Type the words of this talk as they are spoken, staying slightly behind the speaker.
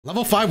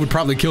Level 5 would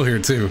probably kill here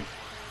too.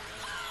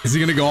 Is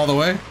he gonna go all the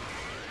way?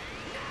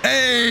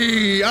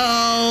 Hey,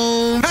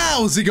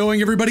 how's it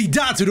going, everybody?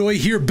 Dotodoya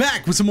here,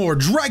 back with some more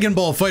Dragon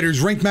Ball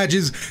FighterZ ranked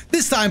matches,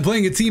 this time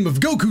playing a team of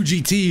Goku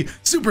GT,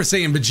 Super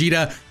Saiyan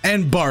Vegeta,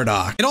 and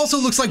Bardock. It also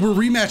looks like we're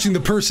rematching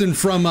the person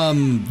from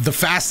the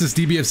fastest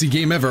Dbfz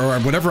game ever, or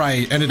whatever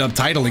I ended up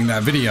titling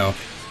that video.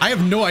 I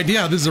have no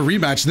idea how this is a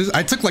rematch.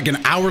 I took like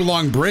an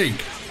hour-long break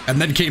and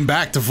then came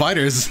back to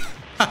FighterZ.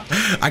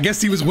 I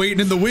guess he was waiting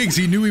in the wings.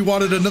 He knew he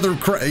wanted another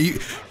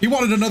he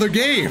wanted another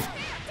game.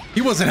 He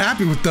wasn't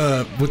happy with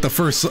the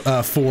first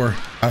 4.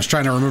 I was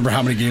trying to remember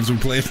how many games we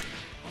played.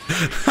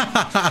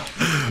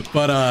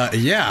 But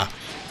yeah.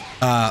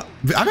 I'm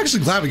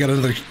actually glad we got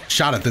another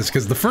shot at this,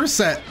 because the first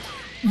set,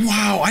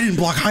 wow, I didn't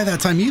block high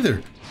that time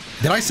either.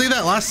 Did I say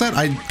that last set?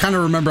 I kind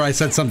of remember I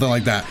said something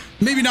like that.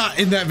 Maybe not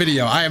in that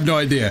video. I have no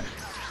idea.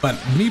 But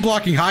me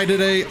blocking high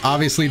today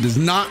obviously does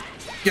not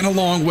get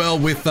along well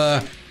with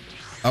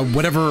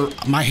whatever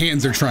my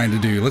hands are trying to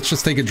do. Let's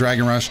just take a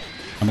Dragon Rush.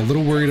 I'm a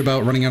little worried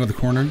about running out of the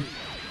corner.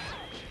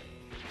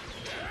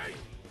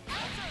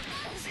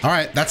 All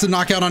right, that's a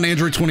knockout on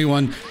Android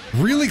 21.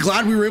 Really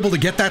glad we were able to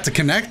get that to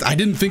connect. I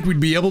didn't think we'd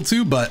be able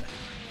to, but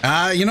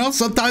you know,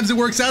 sometimes it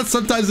works out,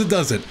 sometimes it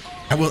doesn't.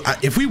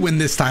 If we win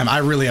this time, I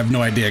really have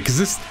no idea,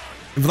 because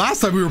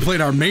last time we were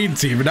playing our main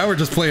team, and now we're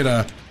just playing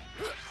a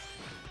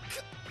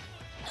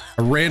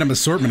random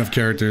assortment of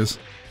characters.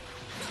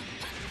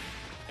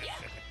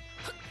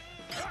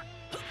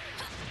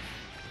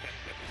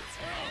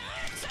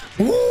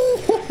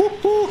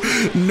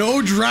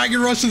 No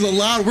Dragon Rushes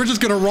allowed. We're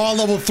just gonna raw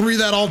level 3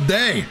 that all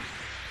day.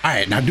 All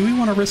right, now do we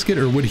want to risk it,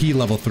 or would he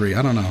level 3?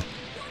 I don't know.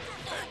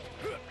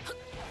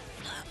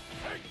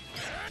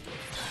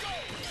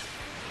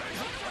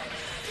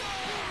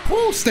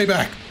 Woo, stay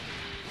back.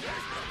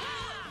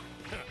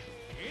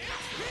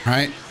 All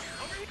right.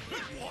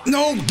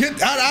 No, get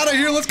out of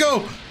here. Let's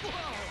go.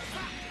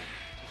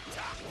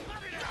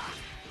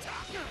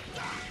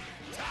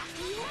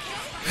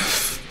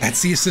 That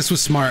C assist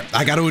was smart.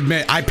 I got to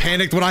admit, I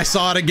panicked when I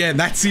saw it again.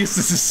 That C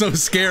assist is so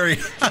scary.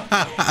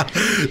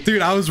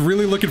 Dude, I was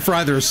really looking for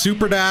either a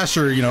super dash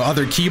or, you know,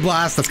 other key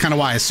blast. That's kind of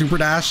why I super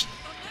dashed,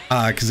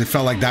 because it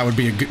felt like that would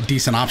be a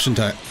decent option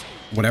to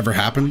whatever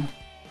happened.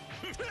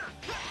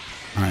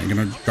 All right, I'm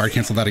gonna guard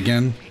cancel that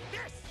again.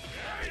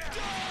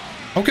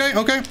 Okay,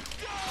 okay.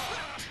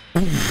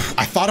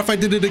 I thought if I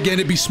did it again,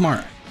 it'd be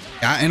smart.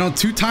 You know,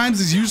 2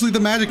 times is usually the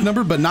magic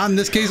number, but not in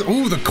this case.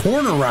 Ooh, the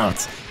corner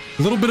routes.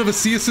 A little bit of a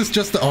C assist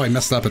just to, oh, I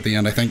messed up at the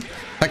end, I think.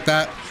 Like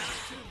that.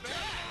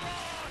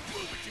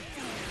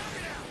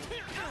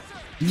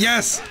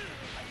 Yes.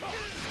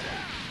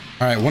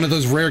 All right, one of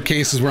those rare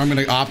cases where I'm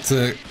going to opt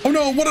to, oh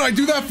no, what did I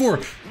do that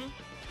for?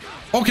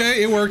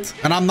 Okay, it worked,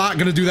 and I'm not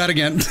going to do that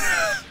again.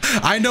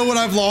 I know what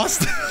I've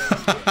lost.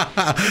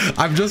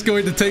 I'm just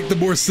going to take the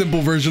more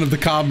simple version of the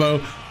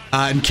combo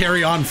and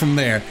carry on from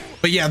there.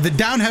 But yeah, the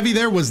down heavy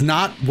there was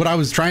not what I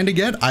was trying to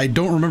get. I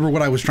don't remember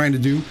what I was trying to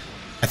do.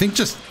 I think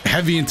just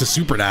heavy into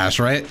super dash,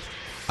 right?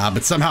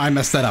 But somehow I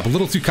messed that up. A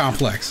little too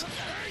complex.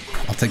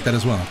 I'll take that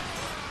as well.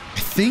 I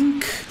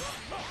think,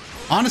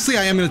 honestly,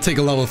 I am going to take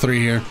a level 3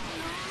 here.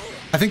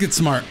 I think it's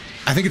smart.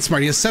 I think it's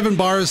smart. He has 7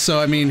 bars, so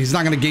I mean, he's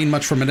not going to gain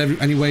much from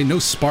it anyway. No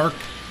spark.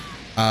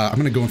 I'm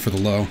going to go in for the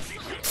low.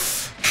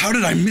 How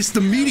did I miss the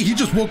meaty? He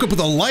just woke up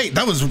with a light.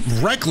 That was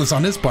reckless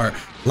on his part.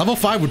 Level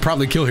 5 would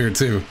probably kill here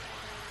too.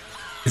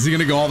 Is he going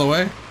to go all the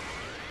way?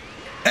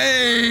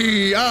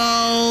 Hey,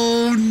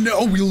 oh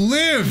no, we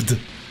lived.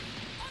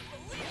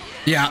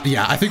 Yeah,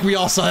 I think we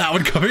all saw that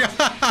one coming.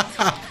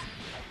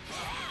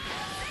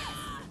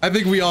 I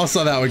think we all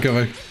saw that one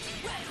coming.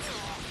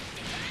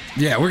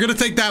 Yeah, we're gonna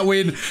take that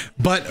win,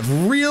 but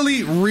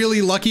really,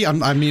 really lucky.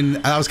 I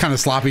mean, I was kind of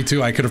sloppy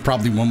too. I could have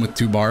probably won with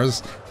 2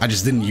 bars. I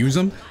just didn't use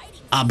them.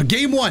 But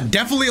game 1,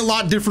 definitely a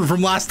lot different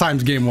from last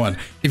time's game 1.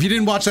 If you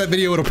didn't watch that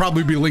video, it'll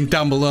probably be linked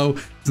down below,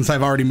 since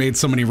I've already made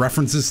so many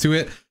references to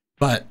it.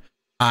 But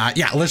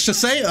yeah, let's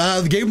just say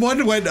the game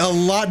 1 went a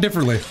lot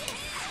differently.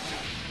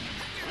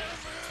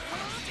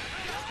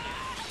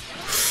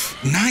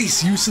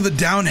 Nice use of the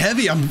down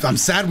heavy. I'm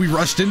sad we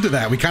rushed into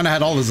that. We kind of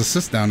had all his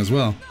assists down as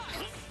well.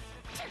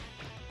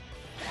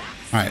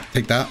 All right,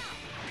 take that.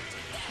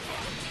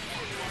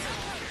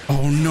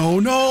 Oh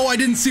no, I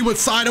didn't see what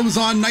side I was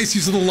on. Nice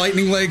use of the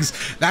lightning legs.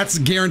 That's a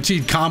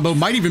guaranteed combo.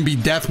 Might even be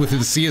death with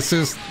his C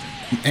assist.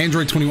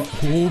 Android 21.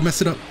 Oh,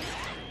 mess it up.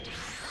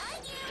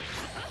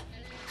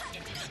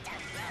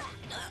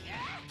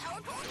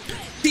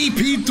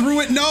 DP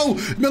through it. No,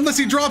 unless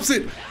he drops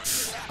it.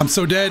 I'm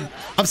so dead.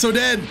 I'm so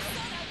dead.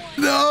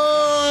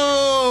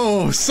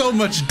 No, so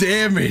much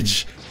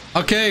damage.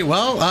 Okay,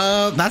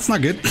 well, that's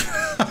not good.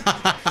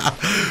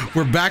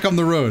 We're back on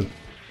the road.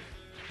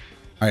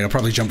 All right, I'll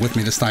probably jump with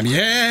me this time.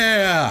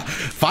 Yeah,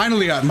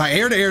 finally, my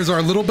air-to-airs are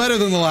a little better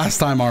than the last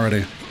time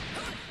already.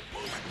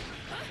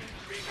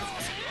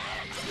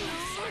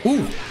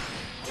 Ooh.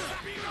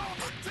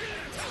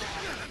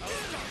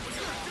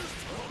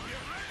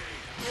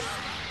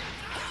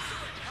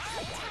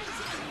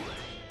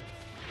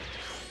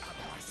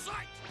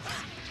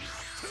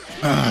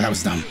 That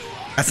was dumb.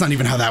 That's not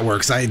even how that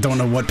works. I don't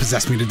know what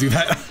possessed me to do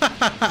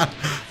that.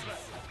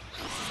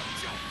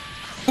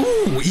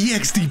 Ooh,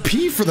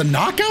 EXDP for the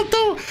knockout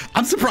though?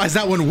 I'm surprised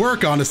that wouldn't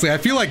work, honestly. I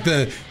feel like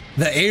the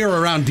air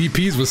around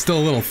DPs was still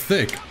a little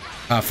thick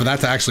for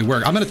that to actually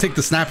work. I'm gonna take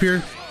the snap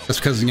here, just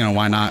because, you know,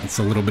 why not? It's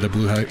a little bit of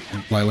blue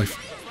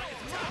life.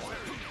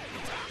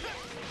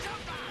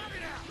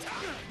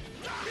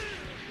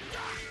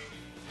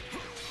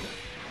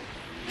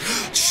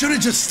 Should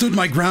have just stood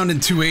my ground in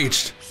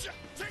 2H.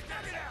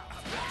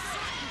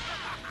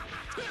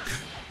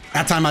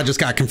 That time I just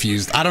got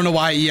confused. I don't know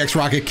why EX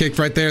Rocket kicked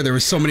right there. There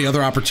were so many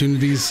other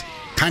opportunities.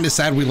 Kind of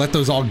sad we let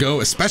those all go,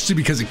 especially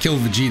because it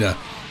killed Vegeta.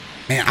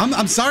 Man,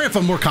 I'm sorry if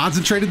I'm more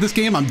concentrated this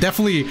game. I'm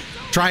definitely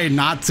trying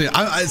not to.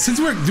 Since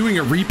we're doing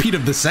a repeat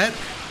of the set,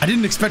 I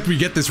didn't expect we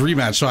get this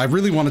rematch, so I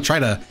really want to try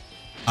to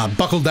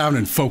buckle down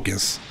and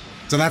focus.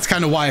 So that's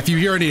kind of why if you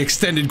hear any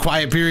extended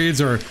quiet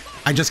periods or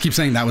I just keep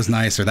saying that was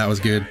nice or that was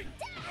good,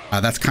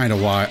 that's kind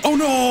of why. Oh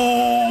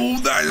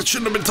no! I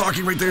shouldn't have been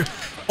talking right there.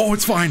 Oh,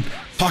 it's fine.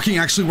 Talking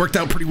actually worked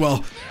out pretty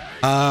well.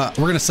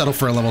 We're gonna settle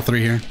for a level 3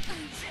 here.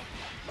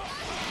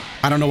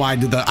 I don't know why I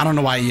did that. I don't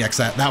know why I EX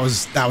that. That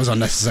was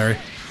unnecessary.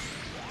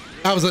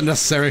 That was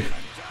unnecessary.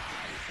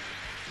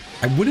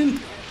 I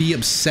wouldn't be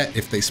upset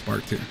if they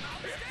sparked here.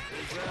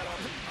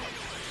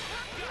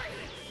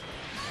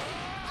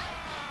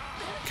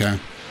 Okay.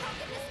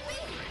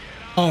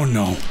 Oh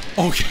no.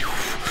 Okay.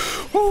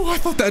 Oh, I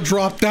thought that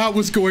drop. That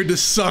was going to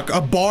suck.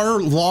 A bar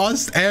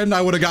lost and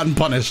I would have gotten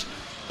punished.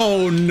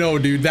 Oh no,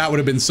 dude, that would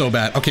have been so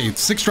bad. Okay,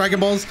 6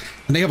 Dragon Balls,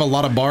 and they have a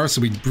lot of bars,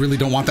 so we really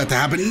don't want that to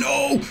happen.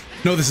 No,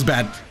 no, this is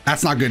bad.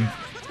 That's not good. You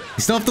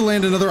still have to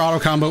land another auto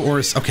combo, or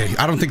okay,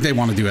 I don't think they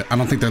want to do it. I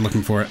don't think they're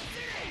looking for it.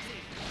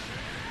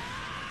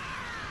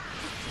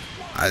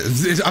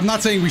 I'm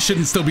not saying we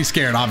shouldn't still be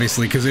scared,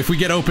 obviously, because if we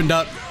get opened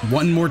up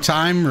 1 more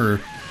time or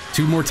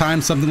 2 more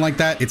times, something like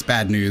that, it's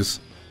bad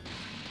news.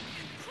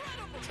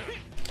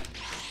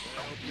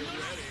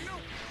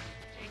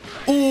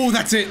 Oh,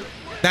 that's it.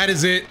 That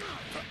is it.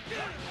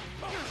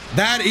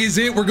 That is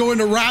it. We're going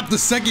to wrap the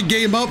second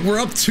game up. We're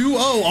up 2-0,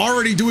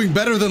 already doing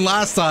better than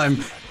last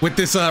time with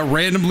this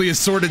randomly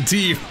assorted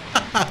team.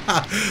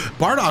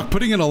 Bardock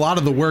putting in a lot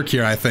of the work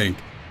here, I think.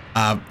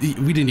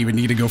 We didn't even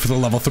need to go for the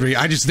level 3.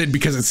 I just did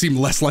because it seemed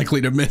less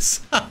likely to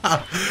miss.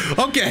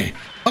 Okay,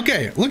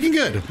 looking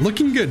good.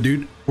 Looking good,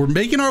 dude. We're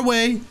making our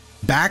way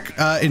back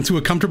into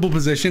a comfortable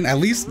position. At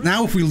least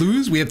now if we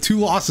lose, we have 2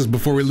 losses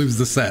before we lose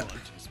the set.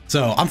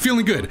 So I'm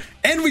feeling good.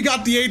 And we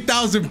got the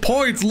 8,000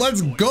 points.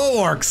 Let's go,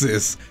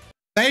 Arxis.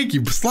 Thank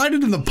you. Slide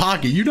it in the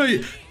pocket. You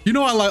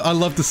know I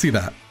love to see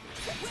that.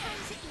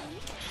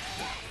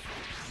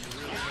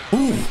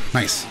 Ooh,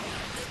 nice.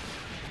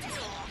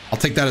 I'll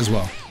take that as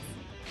well.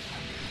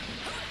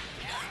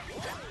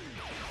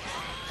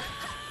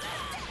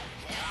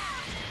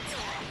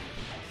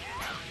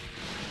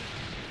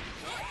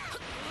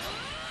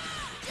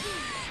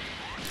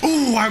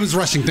 Ooh, I was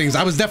rushing things.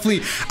 I was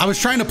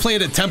trying to play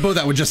it at tempo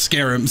that would just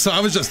scare him. So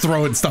I was just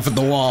throwing stuff at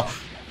the wall.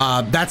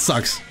 That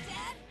sucks.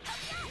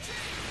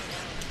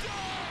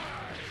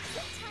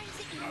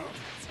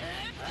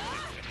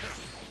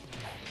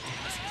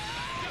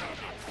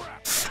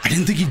 I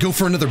didn't think he'd go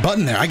for another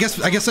button there. I guess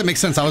that makes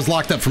sense. I was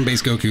locked up from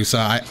base Goku, so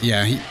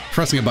yeah,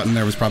 pressing a button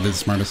there was probably the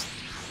smartest.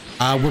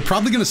 We're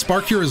probably gonna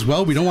spark here as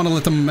well. We don't want to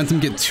let the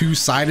momentum get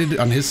two-sided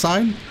on his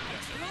side.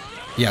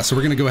 Yeah, so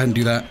we're gonna go ahead and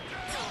do that.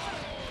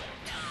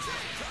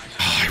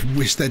 Oh, I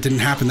wish that didn't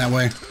happen that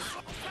way.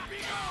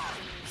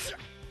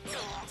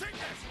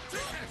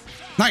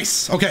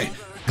 Nice. Okay.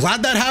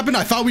 Glad that happened.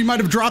 I thought we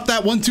might have dropped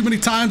that one too many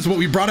times, but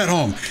we brought it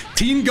home.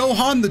 Teen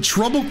Gohan, the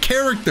trouble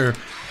character,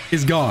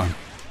 is gone.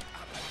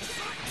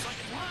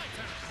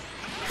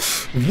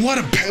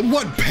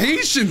 What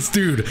patience,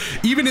 dude.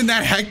 Even in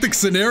that hectic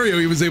scenario,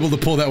 he was able to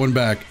pull that one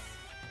back.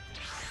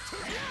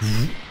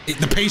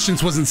 The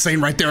patience was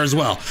insane right there as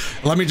well.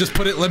 Let me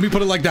put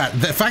it like that.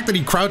 The fact that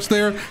he crouched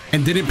there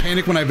and didn't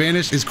panic when I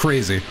vanished is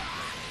crazy.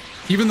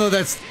 Even though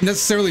that's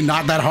necessarily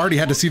not that hard, he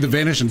had to see the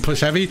vanish and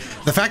push heavy.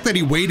 The fact that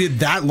he waited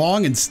that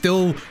long and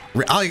still,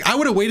 I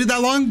would have waited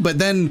that long, but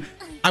then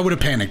I would have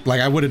panicked.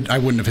 Like I wouldn't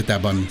have hit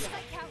that button.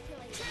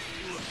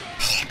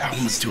 That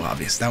one was too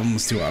obvious. That one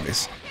was too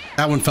obvious.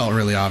 That one felt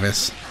really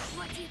obvious.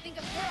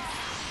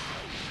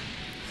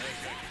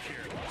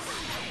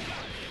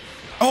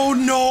 Oh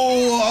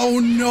no! Oh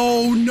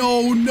no!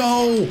 No!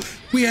 No!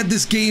 We had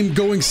this game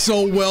going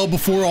so well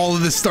before all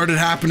of this started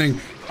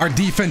happening. Our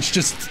defense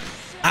just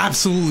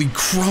absolutely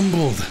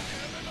crumbled.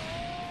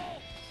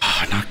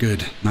 Ah, not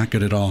good. Not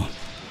good at all.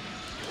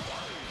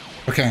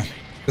 Okay,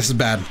 this is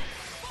bad.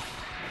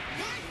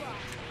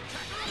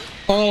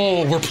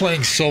 Oh, we're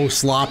playing so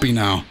sloppy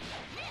now.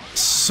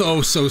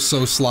 So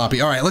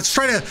sloppy. All right, let's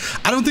try to,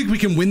 I don't think we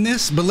can win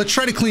this, but let's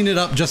try to clean it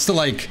up just to,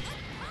 like,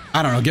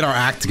 I don't know, get our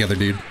act together,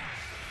 dude.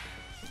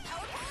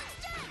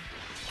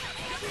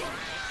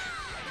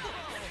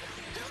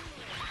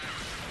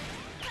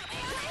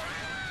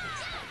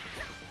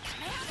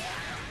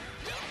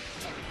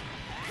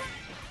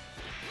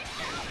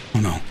 Oh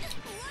no.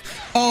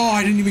 Oh,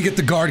 I didn't even we get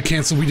the guard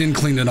cancel. We didn't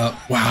clean it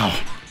up. Wow.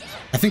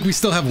 I think we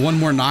still have one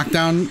more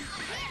knockdown.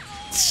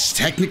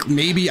 Technically,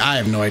 maybe. I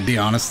have no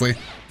idea, honestly.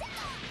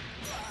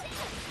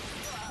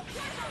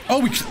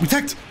 Oh, we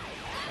teched.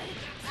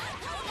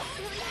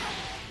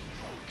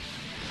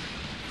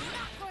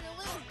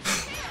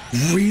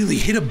 Really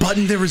hit a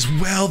button there as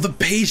well. The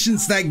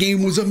patience that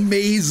game was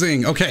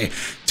amazing. Okay,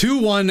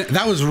 2-1.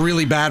 That was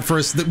really bad for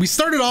us. We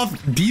started off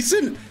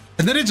decent,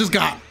 and then it just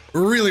got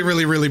really,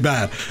 really, really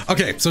bad.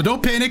 Okay, so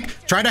don't panic.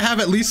 Try to have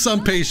at least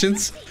some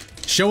patience.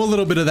 Show a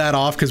little bit of that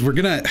off, because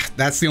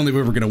that's the only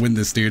way we're gonna win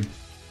this, dude.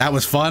 That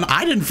was fun.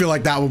 I didn't feel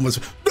like that one was.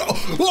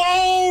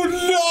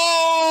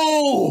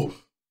 Oh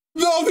no!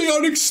 No, the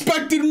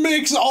unexpected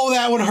mix. Oh,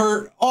 that one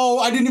hurt. Oh,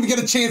 I didn't even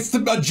get a chance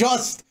to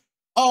adjust.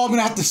 Oh, I'm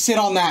gonna have to sit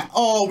on that.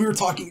 Oh, we were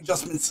talking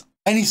adjustments.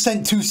 And he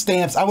sent 2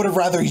 stamps. I would have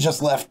rather he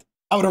just left.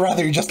 I would have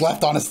rather he just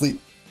left, honestly.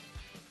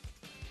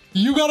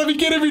 You gotta be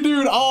kidding me,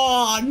 dude.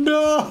 Oh,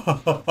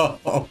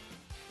 no.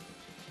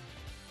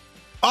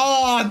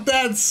 Oh,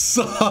 that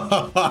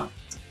sucked.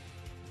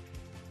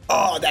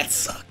 Oh, that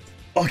sucked.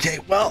 Okay,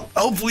 well,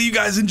 hopefully you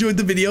guys enjoyed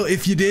the video.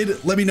 If you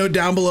did, let me know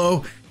down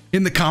below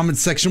in the comments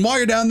section. While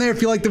you're down there,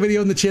 if you like the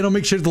video and the channel,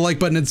 make sure to hit the like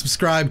button and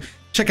subscribe.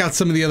 Check out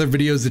some of the other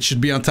videos that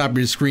should be on top of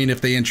your screen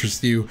if they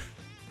interest you.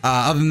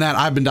 Other than that,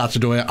 I've been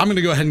Dotodoya. I'm going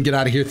to go ahead and get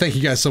out of here. Thank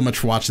you guys so much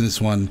for watching this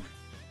one.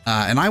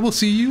 And I will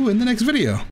see you in the next video.